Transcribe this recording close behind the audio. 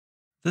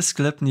This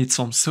clip needs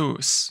some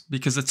sauce,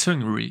 because it's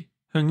hungry.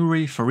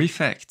 Hungry for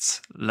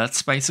effects. Let's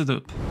spice it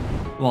up.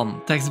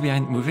 1. Text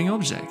behind moving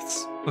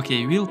objects.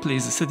 Okay, we'll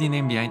place the city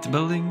name behind the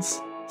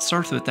buildings.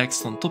 Start with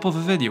text on top of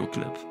a video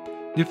clip.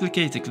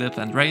 Duplicate the clip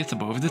and drag it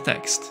above the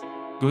text.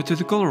 Go to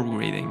the color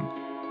grading.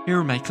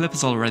 Here my clip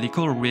is already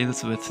color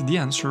graded with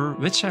Dehancer,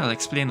 which I'll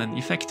explain in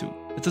effect to.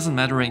 It doesn't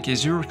matter in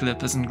case your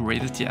clip isn't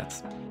graded yet.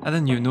 Add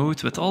a new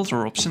node with Alt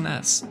or Option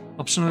S.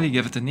 Optionally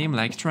give it a name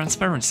like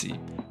Transparency.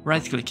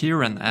 Right click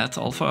here and add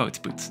alpha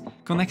output.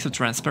 Connect the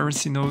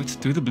transparency node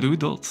to the blue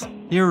dot.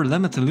 Here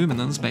limit the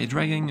luminance by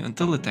dragging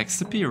until the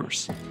text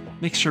appears.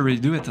 Make sure you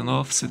do it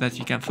enough so that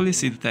you can fully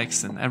see the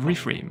text in every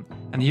frame.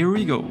 And here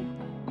we go.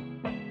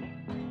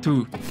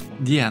 2.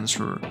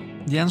 Dehancer.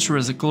 Dehancer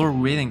is a color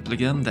grading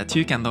plugin that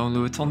you can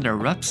download on their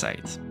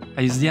website.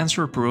 I use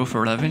Dehancer Pro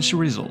for DaVinci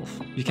Resolve.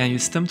 You can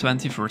use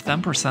Tim20 for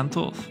 10%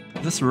 off.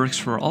 This works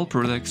for all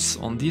products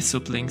on these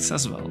sublinks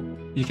as well.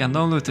 You can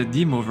download a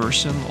demo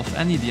version of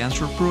any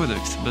Dehancer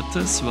product, but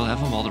this will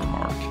have a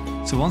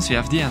watermark. So once you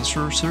have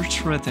Dehancer, search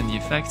for it in the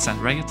effects and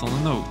drag it on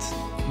a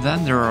node.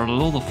 Then there are a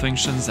lot of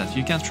functions that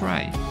you can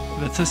try.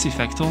 With this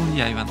effect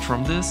only I went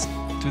from this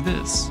to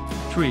this.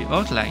 3.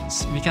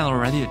 Outlines. We can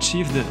already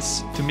achieve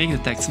this. To make the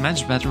text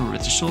match better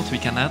with the shot we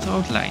can add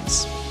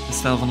outlines.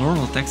 Instead of a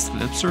normal text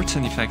clip, search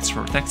in effects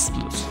for text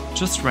splits.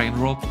 Just drag and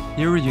drop.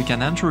 Here you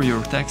can enter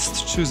your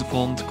text, choose a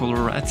font,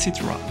 color,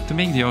 etc. To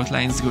make the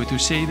outlines, go to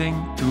Shading,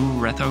 to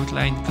Red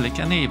Outline, click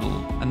Enable.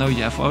 And now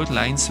you have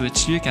outlines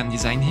which you can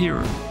design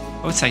here.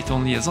 Outside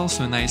only is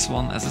also a nice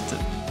one as a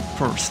tip.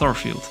 4.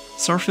 Starfield.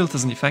 Starfield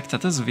is an effect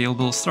that is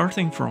available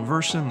starting from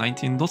version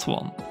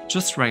 19.1.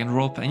 Just drag and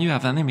drop and you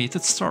have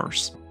animated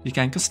stars. You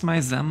can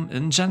customize them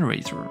in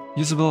Generator,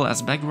 usable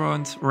as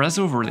background or as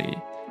overlay.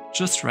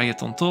 Just drag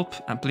it on top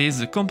and place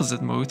the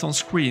composite mode on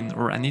screen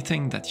or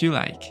anything that you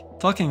like.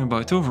 Talking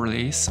about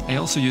overlays, I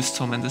also used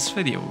some in this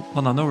video.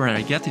 Wanna know where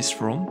I get these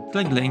from?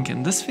 Click link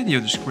in this video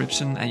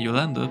description and you'll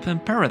end up in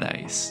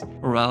paradise.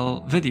 Or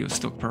well, video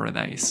stock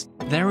paradise.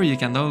 There you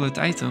can download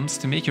items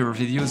to make your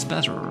videos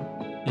better.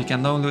 You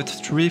can download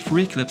 3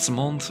 free clips a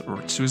month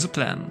or choose a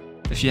plan.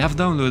 If you have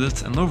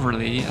downloaded an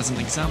overlay as an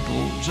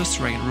example, just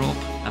drag and drop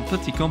and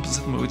put the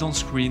composite mode on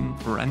screen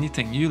or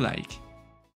anything you like.